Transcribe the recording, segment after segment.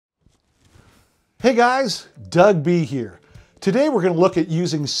Hey guys, Doug B here. Today we're going to look at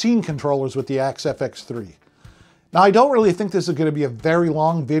using scene controllers with the Axe FX3. Now I don't really think this is going to be a very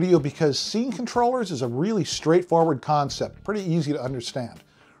long video because scene controllers is a really straightforward concept, pretty easy to understand.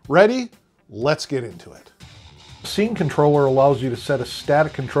 Ready? Let's get into it. Scene controller allows you to set a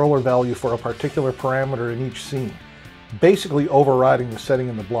static controller value for a particular parameter in each scene, basically overriding the setting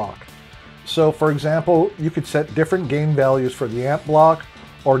in the block. So for example, you could set different gain values for the amp block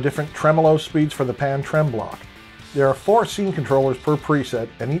or different tremolo speeds for the pan trem block. There are 4 scene controllers per preset,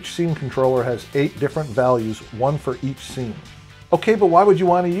 and each scene controller has 8 different values, one for each scene. Okay, but why would you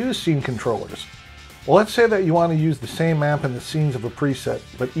want to use scene controllers? Well, let's say that you want to use the same amp in the scenes of a preset,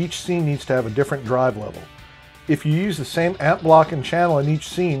 but each scene needs to have a different drive level. If you use the same amp block and channel in each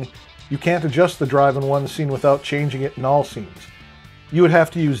scene, you can't adjust the drive in one scene without changing it in all scenes. You would have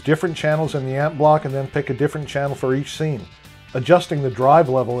to use different channels in the amp block and then pick a different channel for each scene, adjusting the drive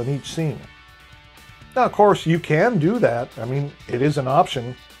level in each scene. Now, of course, you can do that. I mean, it is an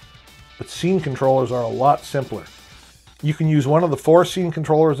option, but scene controllers are a lot simpler. You can use one of the 4 scene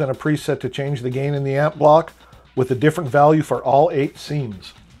controllers in a preset to change the gain in the amp block with a different value for all 8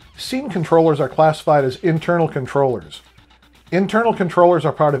 scenes. Scene controllers are classified as internal controllers. Internal controllers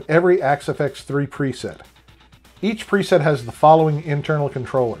are part of every Axe FX3 preset. Each preset has the following internal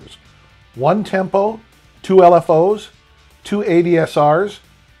controllers: 1 tempo, 2 LFOs, 2 ADSRs,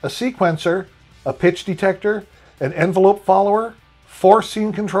 a sequencer, a pitch detector, an envelope follower, 4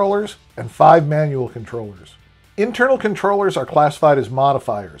 scene controllers, and 5 manual controllers. Internal controllers are classified as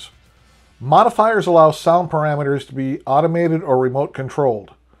modifiers. Modifiers allow sound parameters to be automated or remote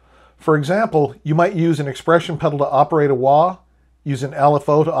controlled. For example, you might use an expression pedal to operate a wah, use an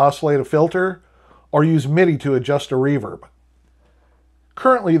LFO to oscillate a filter, or use MIDI to adjust a reverb.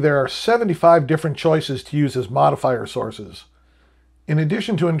 Currently, there are 75 different choices to use as modifier sources. In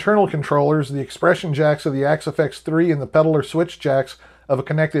addition to internal controllers, the expression jacks of the Axe FX3 and the pedal or switch jacks of a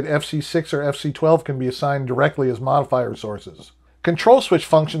connected FC6 or FC12 can be assigned directly as modifier sources. Control switch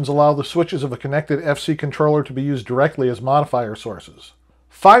functions allow the switches of a connected FC controller to be used directly as modifier sources.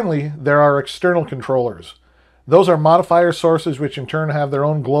 Finally, there are external controllers. Those are modifier sources which in turn have their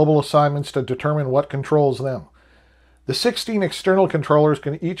own global assignments to determine what controls them. The 16 external controllers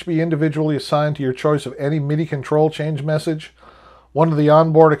can each be individually assigned to your choice of any MIDI control change message, one of the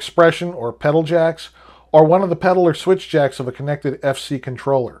onboard expression or pedal jacks, or one of the pedal or switch jacks of a connected FC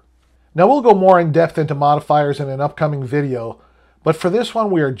controller. Now we'll go more in depth into modifiers in an upcoming video, but for this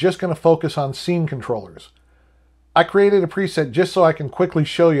one we are just going to focus on scene controllers. I created a preset just so I can quickly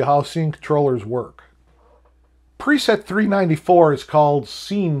show you how scene controllers work. Preset 394 is called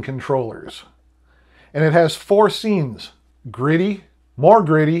Scene Controllers, and it has 4 scenes: gritty, more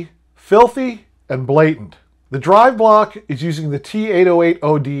gritty, filthy, and blatant. The drive block is using the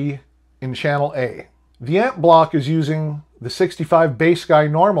T808OD in channel A. The amp block is using the 65 bass guy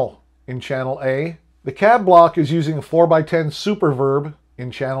normal in channel A. The cab block is using a 4x10 superverb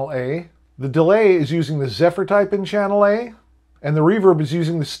in channel A. The delay is using the Zephyr type in channel A, and the reverb is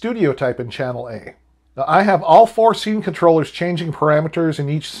using the studio type in channel A. Now I have all 4 scene controllers changing parameters in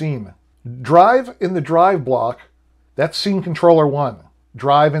each scene. Drive in the drive block, that's scene controller 1.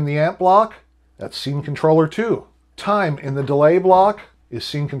 Drive in the amp block, that's scene controller 2. Time in the delay block is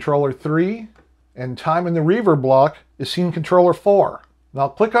scene controller 3, and time in the reverb block is scene controller 4. Now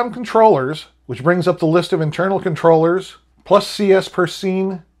click on controllers, which brings up the list of internal controllers, plus CS per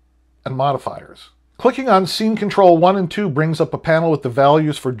scene, and modifiers. Clicking on scene control 1 and 2 brings up a panel with the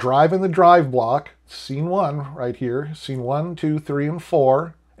values for drive in the drive block, scene 1 right here, scene 1, 2, 3, and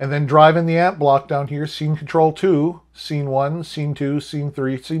 4, and then drive in the amp block down here, scene control 2, scene 1, scene 2, scene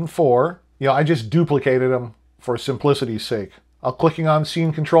 3, scene 4. You know, I just duplicated them for simplicity's sake. Clicking on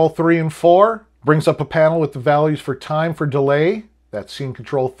scene control 3 and 4 brings up a panel with the values for time for delay, that's scene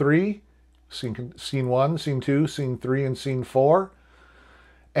control 3, scene 1, scene 2, scene 3, and scene 4.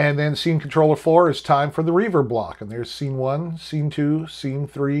 And then scene controller 4 is time for the reverb block. And there's scene 1, scene 2, scene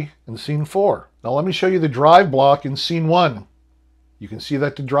 3, and scene 4. Now let me show you the drive block in scene 1. You can see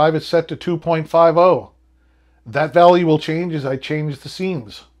that the drive is set to 2.50. That value will change as I change the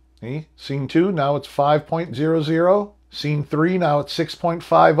scenes. See? Scene 2, now it's 5.00. Scene 3, now it's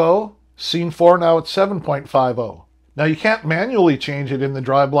 6.50. Scene 4, now it's 7.50. Now you can't manually change it in the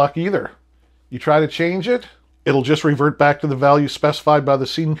drive block either. You try to change it, it'll just revert back to the value specified by the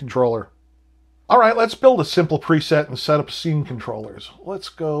scene controller. Alright, let's build a simple preset and set up scene controllers. Let's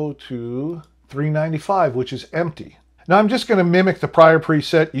go to 395, which is empty. Now I'm just going to mimic the prior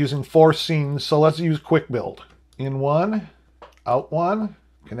preset using 4 scenes, so let's use quick build. In 1, out 1,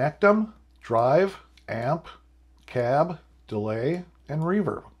 connect them, drive, amp, cab, delay, and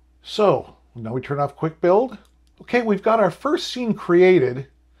reverb. So Now we turn off quick build. Okay, we've got our first scene created.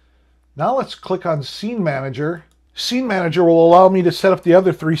 Now let's click on Scene Manager. Scene Manager will allow me to set up the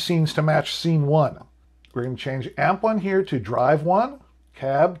other 3 scenes to match scene 1. We're going to change amp 1 here to drive 1,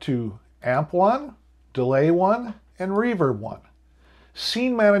 cab to amp 1, delay 1, and reverb 1.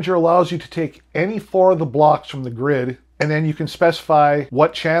 Scene Manager allows you to take any 4 of the blocks from the grid, and then you can specify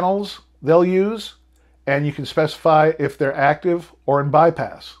what channels they'll use, and you can specify if they're active or in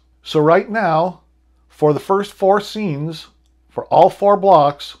bypass. So right now, for the first 4 scenes, for all 4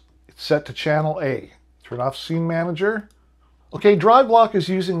 blocks, it's set to channel A. Turn off Scene Manager. Okay, drive block is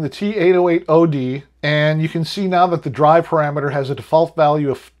using the T808OD, and you can see now that the drive parameter has a default value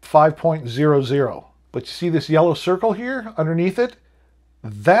of 5.00. But you see this yellow circle here underneath it?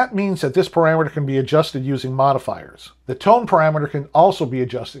 That means that this parameter can be adjusted using modifiers. The tone parameter can also be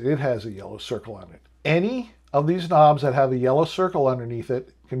adjusted. It has a yellow circle on it. Any of these knobs that have a yellow circle underneath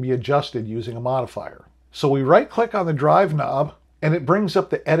it can be adjusted using a modifier. So we right-click on the drive knob, and it brings up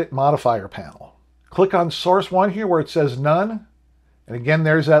the Edit Modifier panel. Click on Source 1 here where it says None, and again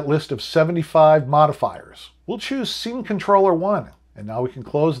there's that list of 75 modifiers. We'll choose Scene Controller 1, and now we can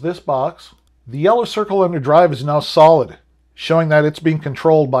close this box. The yellow circle under drive is now solid, showing that it's being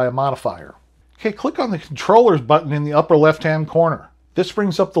controlled by a modifier. Okay, click on the Controllers button in the upper left-hand corner. This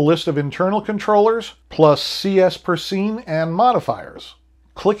brings up the list of internal controllers, plus CS per scene and modifiers.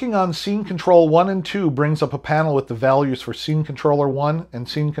 Clicking on Scene Control 1 and 2 brings up a panel with the values for Scene Controller 1 and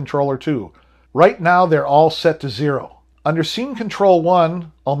Scene Controller 2. Right now they're all set to 0. Under Scene Control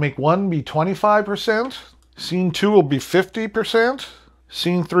 1, I'll make 1 be 25%, Scene 2 will be 50%,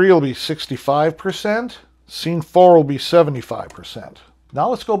 Scene 3 will be 65%, Scene 4 will be 75%. Now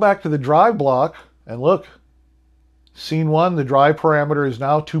let's go back to the drive block and look. Scene 1, the drive parameter is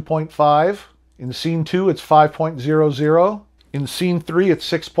now 2.5. In Scene 2, it's 5.00. In Scene 3,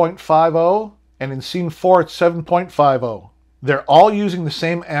 it's 6.50. And in Scene 4, it's 7.50. They're all using the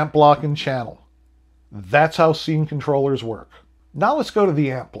same amp block and channel. That's how scene controllers work. Now let's go to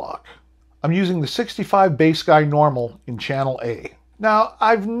the amp block. I'm using the 65 bass guy normal in channel A. Now,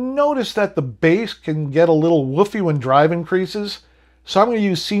 I've noticed that the bass can get a little woofy when drive increases, so I'm going to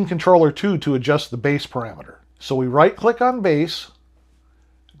use Scene Controller 2 to adjust the bass parameter. So we right-click on bass,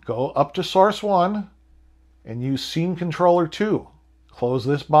 go up to Source 1, and use Scene Controller 2. Close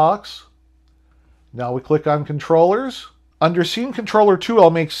this box. Now we click on Controllers. Under Scene Controller 2, I'll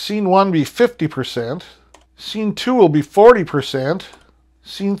make Scene 1 be 50%, Scene 2 will be 40%,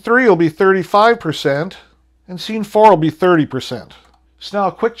 Scene 3 will be 35%, and Scene 4 will be 30%. So now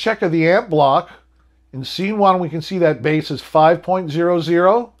a quick check of the amp block. In Scene 1, we can see that bass is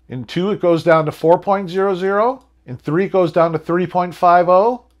 5.00. In 2, it goes down to 4.00. In 3, it goes down to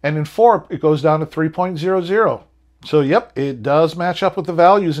 3.50. And in 4, it goes down to 3.00. So yep, it does match up with the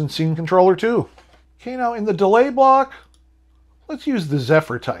values in Scene Controller 2. Okay, now in the delay block, let's use the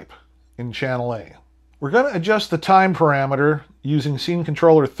Zephyr type in channel A. We're going to adjust the time parameter using Scene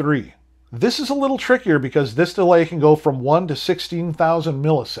Controller 3. This is a little trickier because this delay can go from 1 to 16,000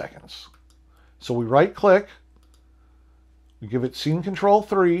 milliseconds. So we right-click, we give it Scene Control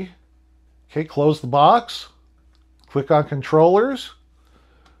 3, okay, close the box, click on Controllers,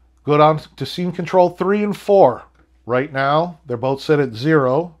 go down to Scene Control 3 and 4. Right now, they're both set at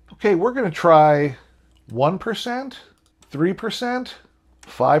 0. Okay, we're going to try 1%, 3%,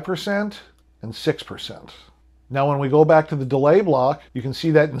 5%, and 6%. Now when we go back to the delay block, you can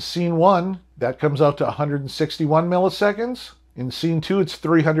see that in Scene 1, that comes out to 161 milliseconds. In Scene 2, it's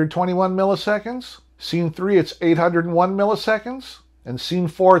 321 milliseconds. Scene 3, it's 801 milliseconds. And Scene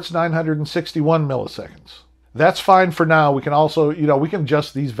 4, it's 961 milliseconds. That's fine for now. We can also, we can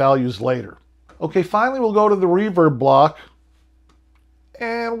adjust these values later. Okay, finally we'll go to the reverb block.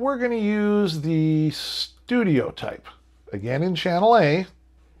 And we're going to use the studio type. Again in channel A.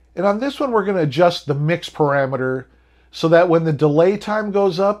 And on this one, we're going to adjust the mix parameter so that when the delay time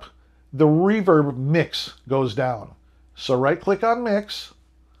goes up, the reverb mix goes down. So right-click on Mix,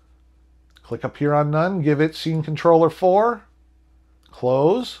 click up here on None, give it Scene Controller 4,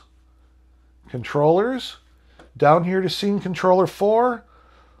 close, Controllers, down here to Scene Controller 4,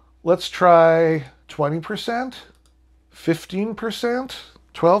 let's try 20%, 15%,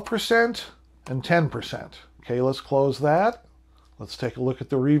 12%, and 10%. Okay, let's close that. Let's take a look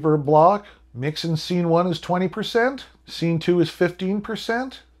at the reverb block. Mix in Scene 1 is 20%, Scene 2 is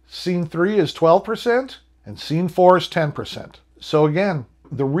 15%, Scene 3 is 12%, and Scene 4 is 10%. So again,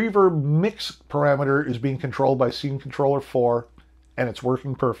 the reverb mix parameter is being controlled by Scene Controller 4, and it's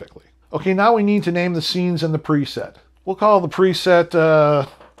working perfectly. Okay, now we need to name the scenes in the preset. We'll call the preset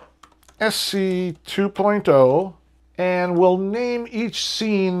SC 2.0, And we'll name each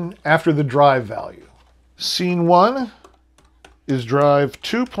scene after the drive value. Scene 1 is drive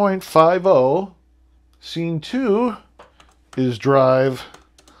 2.50. Scene 2 is drive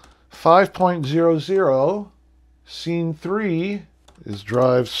 5.00. Scene 3 is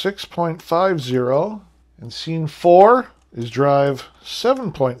drive 6.50. And scene 4 is drive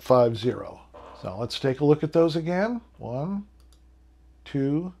 7.50. So let's take a look at those again. 1,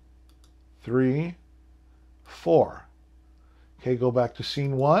 2, 3, 4. Okay, go back to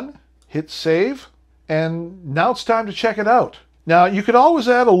scene 1, hit save, and now it's time to check it out. Now, you could always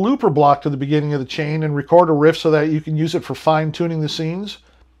add a looper block to the beginning of the chain and record a riff so that you can use it for fine-tuning the scenes.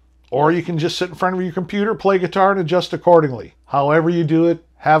 Or you can just sit in front of your computer, play guitar, and adjust accordingly. However you do it,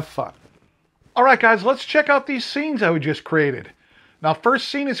 have fun. All right, guys, let's check out these scenes that we just created. Now, first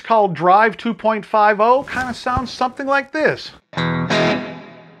scene is called Drive 2.50. Kind of sounds something like this.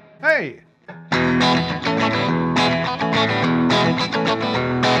 Hey.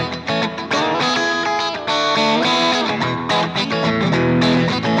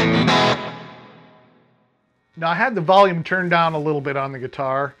 Now, I had the volume turned down a little bit on the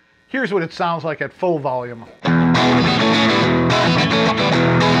guitar. Here's what it sounds like at full volume.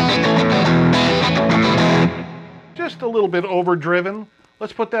 Just a little bit overdriven.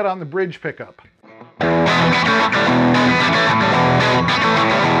 Let's put that on the bridge pickup.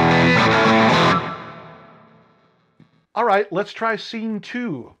 All right, let's try scene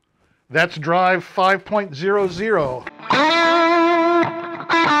 2. That's drive 5.00.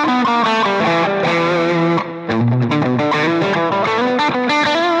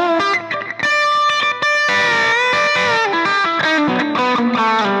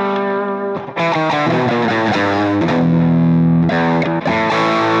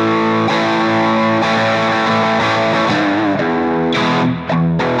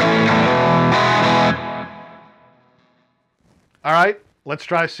 All right, let's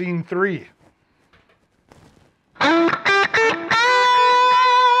try scene 3.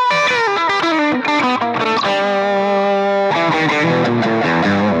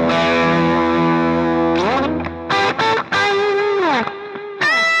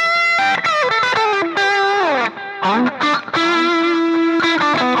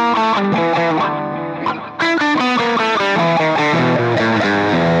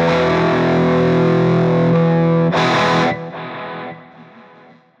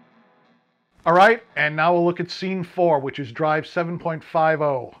 All right, and now we'll look at scene 4, which is drive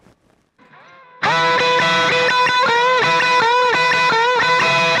 7.50.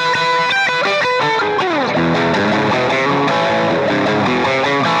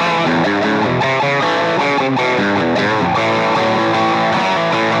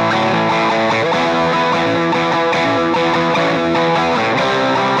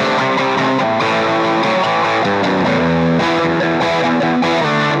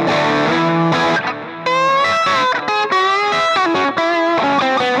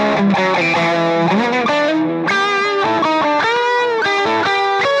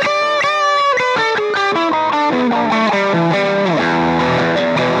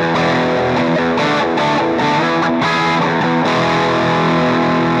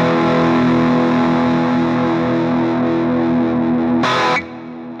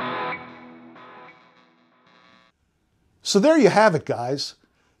 So there you have it, guys.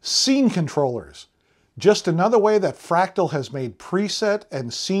 Scene controllers. Just another way that Fractal has made preset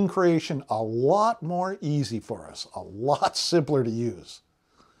and scene creation a lot more easy for us, a lot simpler to use.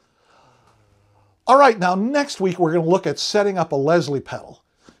 All right, now next week we're going to look at setting up a Leslie pedal.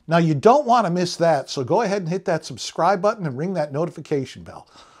 Now you don't want to miss that, so go ahead and hit that subscribe button and ring that notification bell.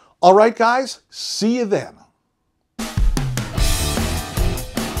 All right, guys, see you then.